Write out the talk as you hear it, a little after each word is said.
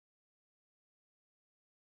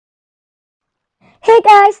Hey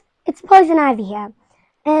guys, it's Poison Ivy here,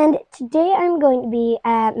 and today I'm going to be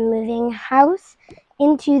moving house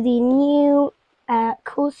into the new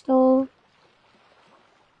coastal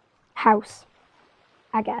house,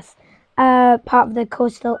 I guess, part of the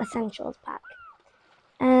Coastal Essentials pack.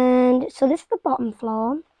 And so this is the bottom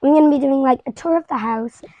floor. I'm going to be doing like a tour of the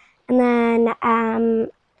house, and then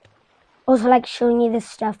also like showing you the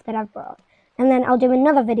stuff that I've brought. And then I'll do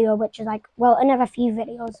another video, which is like, well, another few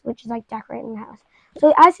videos, which is like decorating the house.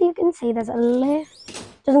 So as you can see, there's a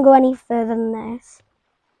lift. Doesn't go any further than this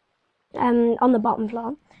on the bottom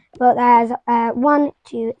floor. But there's 1,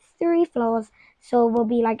 2, 3 floors. So we'll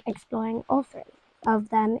be like exploring all 3 of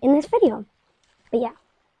them in this video. But yeah.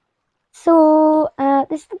 So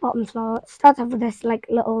this is the bottom floor. It starts off with this like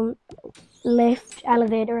little lift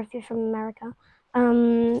elevator if you're from America.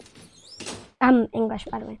 I'm English,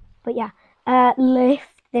 by the way. But yeah.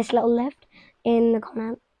 This little lift in the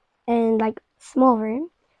corner in like small room,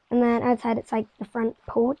 and then outside it's like the front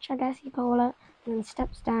porch, I guess you call it, and then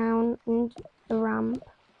steps down and the ramp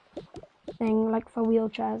thing like for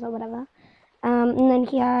wheelchairs or whatever. And then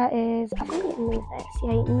here is, I think you can move this.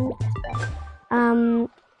 Yeah, you can move this bit.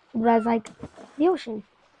 There's like the ocean,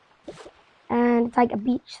 and it's like a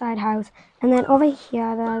beachside house, and then over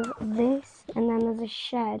here there's this, and then there's a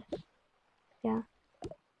shed. Yeah,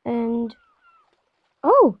 and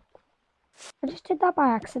oh, I just did that by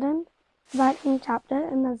accident. I actually tapped it,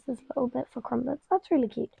 and there's this little bit for crumpets. That's really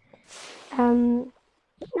cute.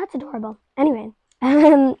 That's adorable. Anyway,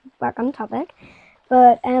 back on topic.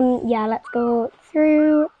 But yeah, let's go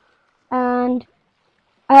through, and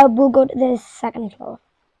we'll go to the second floor.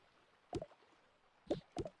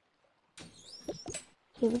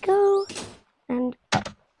 Here we go, and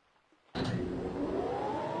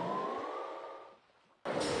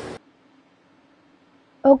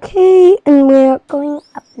okay, and we're going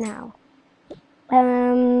up now.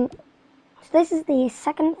 So this is the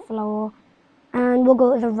second floor, and we'll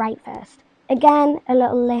go to the right first. Again, a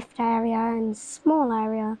little lift area and small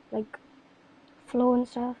area, like floor and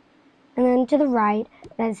stuff. And then to the right,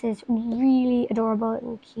 there's this really adorable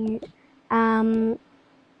and cute,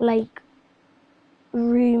 like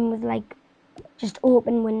room with like just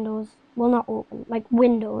open windows. Well, not open, like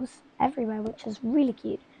windows everywhere, which is really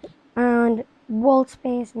cute. And wall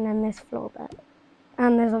space, and then this floor bit.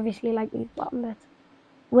 And there's obviously like these bottom bits,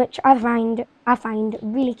 which I find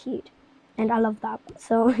really cute, and I love that.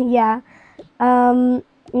 So yeah. And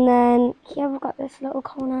then here we've got this little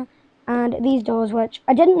corner and these doors, which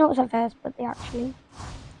I didn't notice at first, but they actually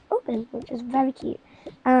open, which is very cute,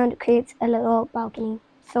 and creates a little balcony.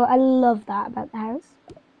 So I love that about the house.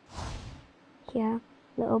 Here,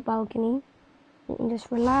 little balcony. You can just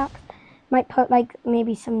relax. Might put like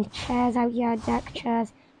maybe some chairs out here, deck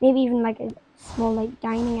chairs, maybe even like a small like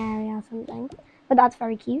dining area or something. But that's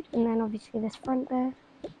very cute. And then obviously this front bit.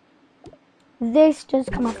 This does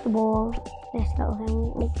come off the wall. This little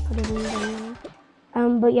thing, we can put it in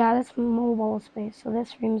there. But yeah, there's more wall space. So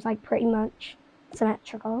this room's like pretty much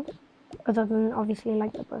symmetrical, other than obviously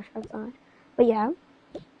like the bush outside. But yeah.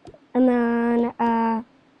 And then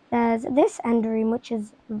there's this end room, which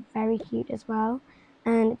is very cute as well.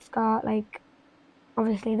 And it's got like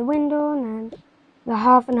obviously the window and then the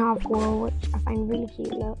half and half wall, which I find really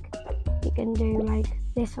cute. Look, you can do like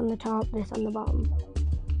this on the top, this on the bottom,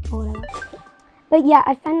 or whatever. But yeah,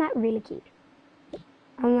 I find that really cute.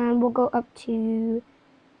 And then we'll go up to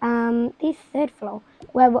the third floor,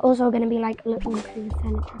 where we're also going to be like looking through the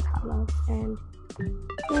furniture catalogue and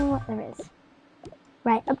seeing what there is.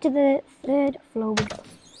 Right, up to the third floor we go.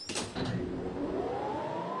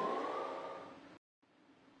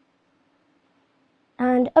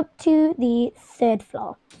 And up to the third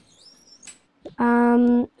floor.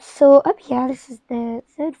 So up here, this is the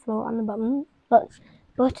third floor on the bottom, but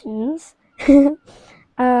buttons.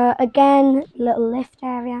 Again, little lift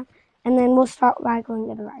area, and then we'll start by going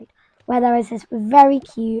to the right, where there is this very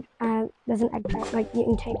cute, there's an exit, like you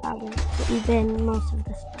can take that with you, bin most of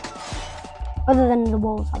the stuff, other than the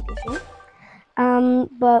walls obviously.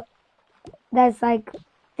 But there's like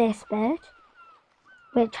this bit,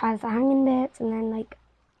 which has the hanging bits, and then like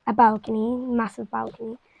a balcony, massive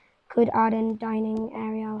balcony. Could add in dining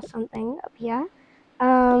area or something up here.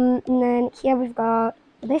 And then here we've got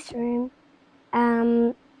this room,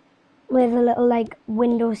 with a little like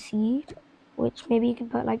window seat, which maybe you could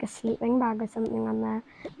put like a sleeping bag or something on there.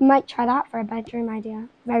 Might try that for a bedroom idea.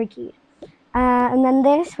 Very cute. And then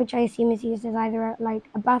this, which I assume is used as either like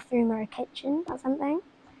a bathroom or a kitchen or something.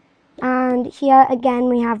 And here again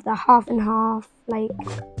we have the half and half, like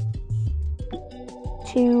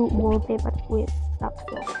 2 wallpaper with that's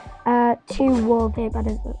floor. 2 wallpaper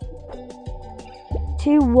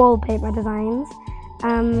 2 wallpaper designs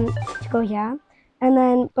to go here. And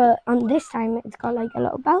then, but on this time, it's got like a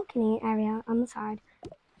little balcony area on the side,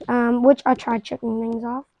 which I tried chipping things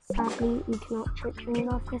off. Sadly, you cannot chip things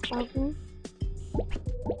off this balcony.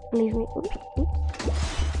 Believe me. Oops.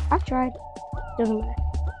 I've tried. Doesn't work.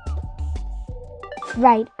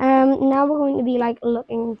 Right. Now we're going to be like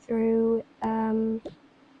looking through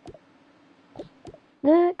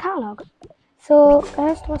the catalog. So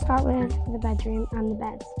first we'll start with the bedroom and the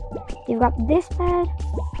beds. You've got this bed,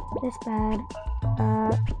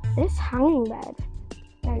 this hanging bed,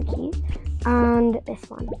 very cute, and this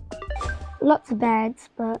one. Lots of beds,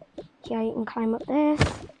 but yeah, you can climb up this,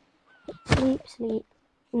 sleep,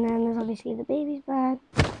 and then there's obviously the baby's bed,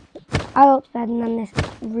 adult's bed, and then this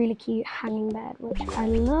really cute hanging bed, which I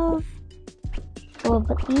love. So I'll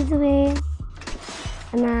put these away,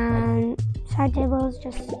 and then side tables,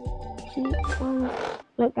 just cute ones,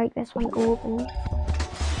 look like this one opens.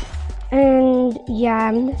 And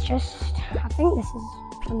yeah, it's just, I think this is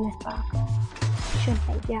from this pack. Should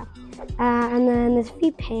be, yeah. And then there's a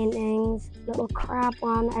few paintings, little crab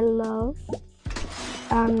one I love,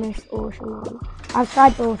 and this ocean one. I've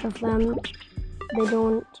tried both of them, they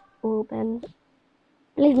don't open.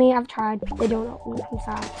 Believe me, I've tried, they don't open, I'm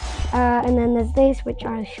sad. And then there's this, which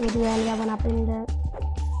I showed you earlier when I opened it.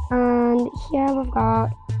 And here we've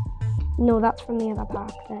got, no, that's from the other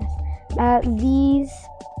pack, this. These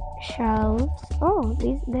shelves, oh,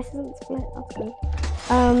 this isn't split, that's good.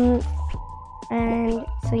 And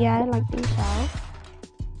so yeah, I like these shelves.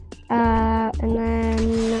 And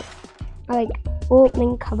then I like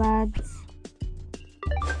opening cupboards.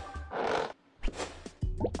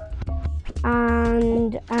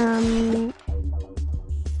 And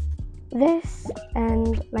this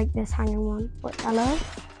and like this hanging one, which I love.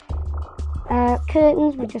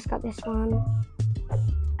 Curtains, we just got this one.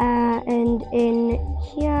 And in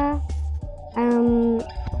here,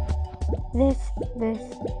 this, and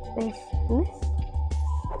this.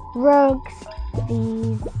 Rugs,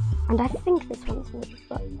 these, and I think this one's new,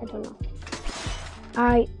 but I don't know.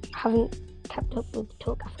 I haven't kept up with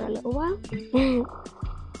Toca for a little while. And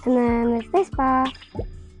then there's this bath,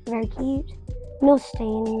 very cute. No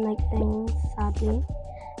stain like things, sadly.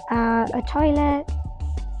 A toilet,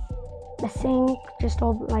 a sink, just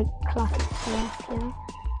all like classic stuff here.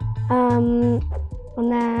 And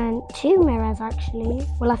then 2 mirrors actually.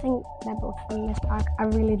 Well, I think they're both from this pack. I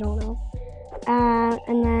really don't know.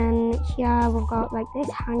 And then here we've got like this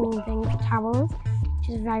hanging thing for towels, which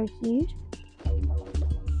is very cute.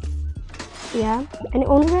 Yeah, and it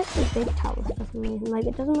only works with big towels for some reason. Like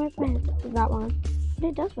it doesn't work with that one, but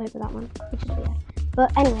it does work with that one, which is weird.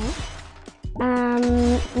 But anyway,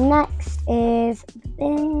 next is the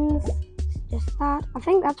bins. Just that. I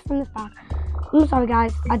think that's from this pack. I'm sorry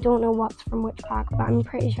guys, I don't know what's from which pack, but I'm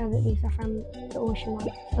pretty sure that these are from the ocean one.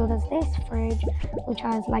 So there's this fridge, which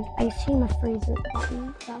has like, I assume a freezer at the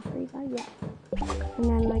bottom. Is that a freezer? Yeah. And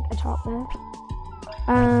then like a top there.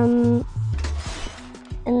 And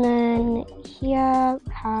then here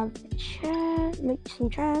we have a chair, like some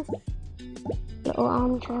chairs. Little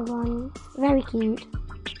armchair one, very cute.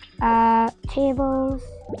 Tables,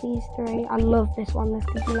 these 3. I love this one. This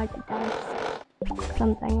could be like a desk,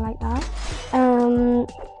 something like that.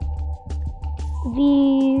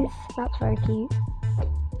 These, that's very cute.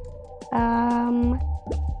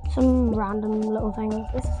 Some random little things.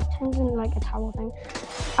 This turns into like a towel thing.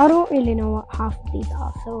 I don't really know what half of these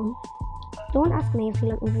are, so don't ask me if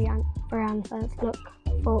you're looking for answers. Look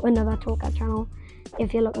for another Toca channel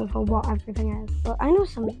if you're looking for what everything is. But I know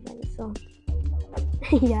some things, so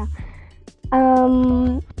yeah.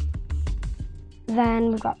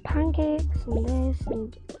 Then we've got pancakes and this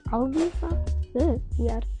and algae stuff. Ugh,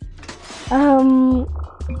 weird.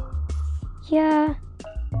 Yeah,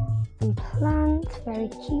 some plants, very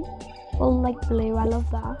cute. All like blue, I love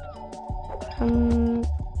that.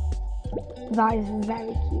 That is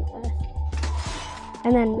very cute, this.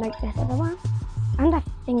 And then like this other one. And I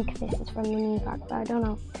think this is from the new pack, but I don't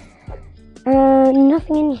know.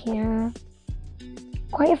 Nothing in here.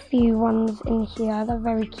 Quite a few ones in here, they're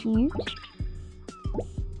very cute.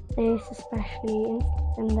 This especially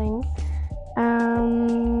and things.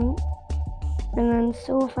 And then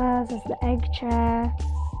sofas, there's the egg chair,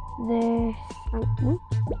 this, and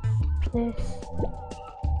this.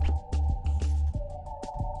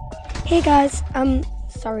 Hey guys,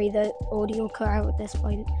 sorry the audio cut out at this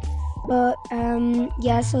point. But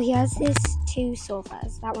yeah, so he has this 2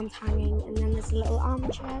 sofas, that one's hanging, and then there's a little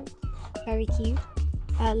armchair, very cute.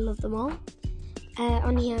 I love them all.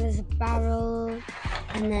 On here there's a barrel,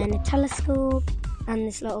 and then a telescope, and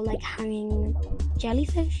this little like hanging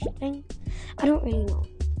jellyfish thing. I don't really know,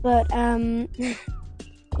 but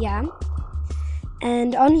yeah.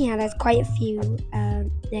 And on here there's quite a few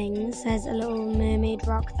things. There's a little mermaid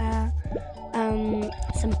rock there,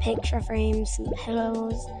 some picture frames, some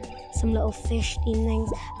pillows, some little fish themed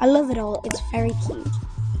things. I love it all. It's very cute.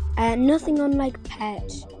 Nothing on like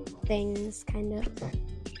pet things, kind of.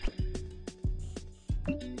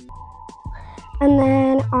 And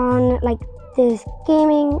then on like this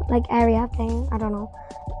gaming like area thing, I don't know.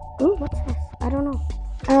 Ooh, what's this? I don't know.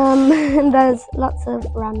 There's lots of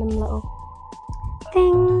random little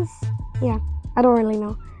things. Yeah, I don't really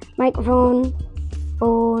know. Microphone,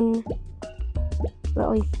 phone,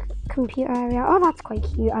 little like, computer area. Oh, that's quite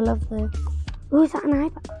cute. I love the. Oh, is that an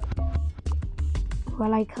iPad? Oh, I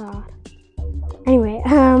like that. Anyway,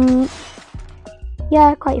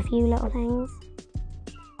 yeah, quite a few little things.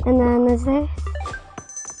 And then there's this,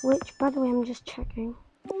 which, by the way, I'm just checking.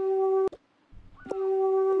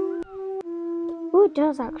 Oh, it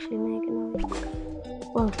does actually make a noise.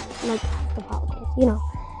 Well, like the particles, you know.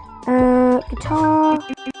 Guitar.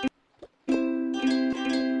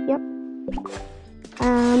 Yep.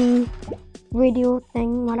 Radio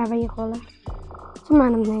thing, whatever you call it. Some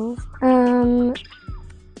random things. And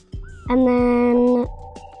then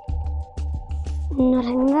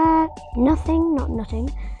nothing there. Nothing, not nothing.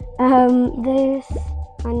 This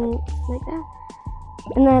and like that.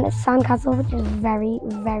 And then a sandcastle, which is very,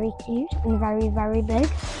 very cute and very, very big.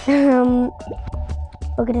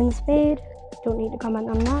 Bucket and spade. Don't need to comment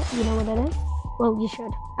on that. You know what it is. Well, you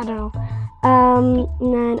should. I don't know. And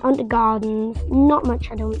then onto gardens. Not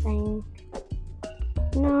much, I don't think.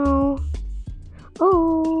 No.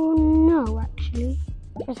 Oh no, actually.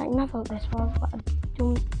 For a second I thought this was, but I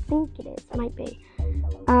don't think it is. It might be.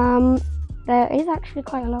 There is actually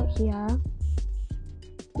quite a lot here.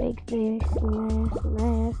 Like this and this and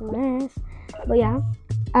this and this. But yeah.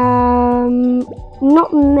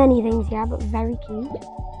 Not many things here, but very cute.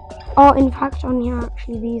 Oh, in fact, on here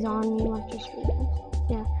actually these are new. I've just realized.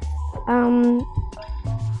 Yeah. And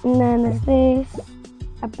then there's this.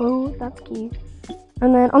 A boat, that's cute.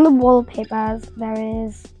 And then on the wallpapers there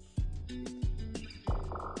is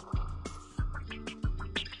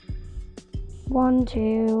one,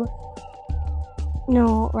 two,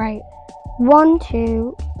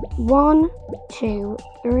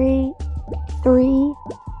 three,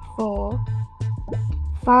 4,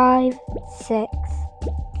 5, 6,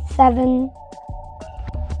 7,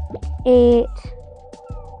 8,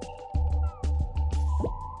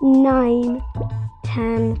 9,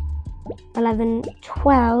 10, 11,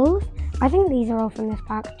 12. I think these are all from this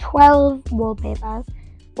pack. 12 wallpapers,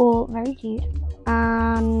 all very cute.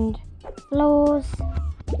 And floors,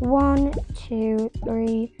 1, 2,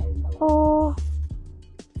 3, 4,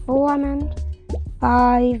 4 I meant,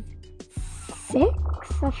 5, 6,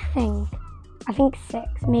 I think 6,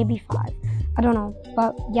 maybe 5. I don't know,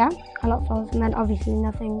 but yeah, a lot of floors. And then obviously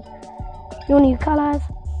nothing, no new colors,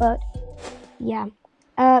 but yeah.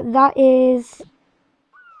 That is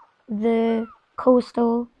the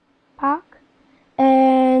coastal pack,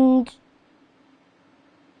 and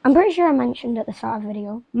I'm pretty sure I mentioned at the start of the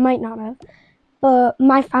video, might not have, but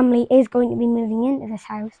my family is going to be moving into this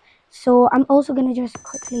house, so I'm also going to just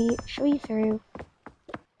quickly show you through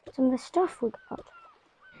some of the stuff we got.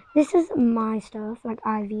 This is my stuff, like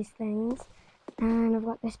Ivy's things, and I've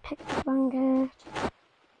got this picnic blanket,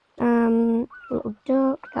 little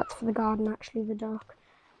duck, that's for the garden actually, the duck.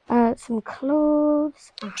 Some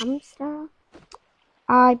clothes, a hamster,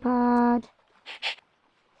 iPad,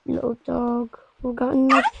 little dog. We've gotten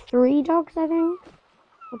like 3 dogs, I think.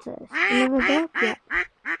 What's this? Another dog? Yeah.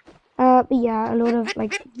 But yeah, a lot of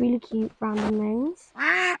like really cute random things.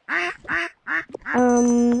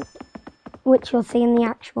 Which you'll see in the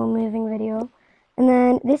actual moving video. And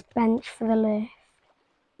then this bench for the lift.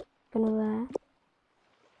 Gonna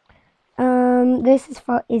there. This is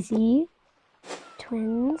for Izzy.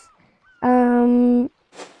 Twins.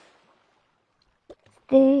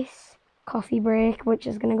 This coffee break, which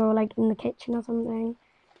is gonna go like in the kitchen or something.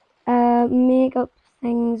 Makeup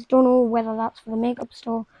things. Don't know whether that's for the makeup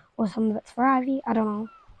store or some of it's for Ivy. I don't know,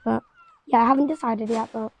 but yeah, I haven't decided yet,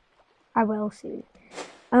 but I will soon.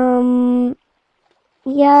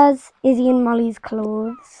 Here's Izzy and Molly's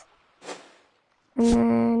clothes, and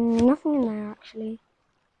then nothing in there actually.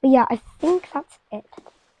 But yeah, I think that's it.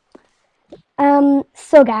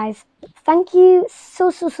 So guys, thank you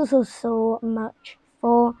so much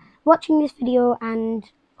for watching this video, and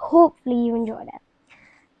hopefully you enjoyed it.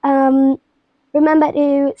 Remember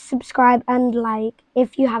to subscribe and like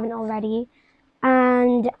if you haven't already,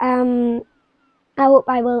 and I hope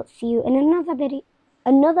I will see you in another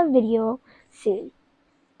another video soon.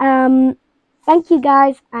 Thank you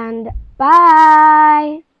guys, and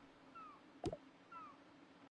bye.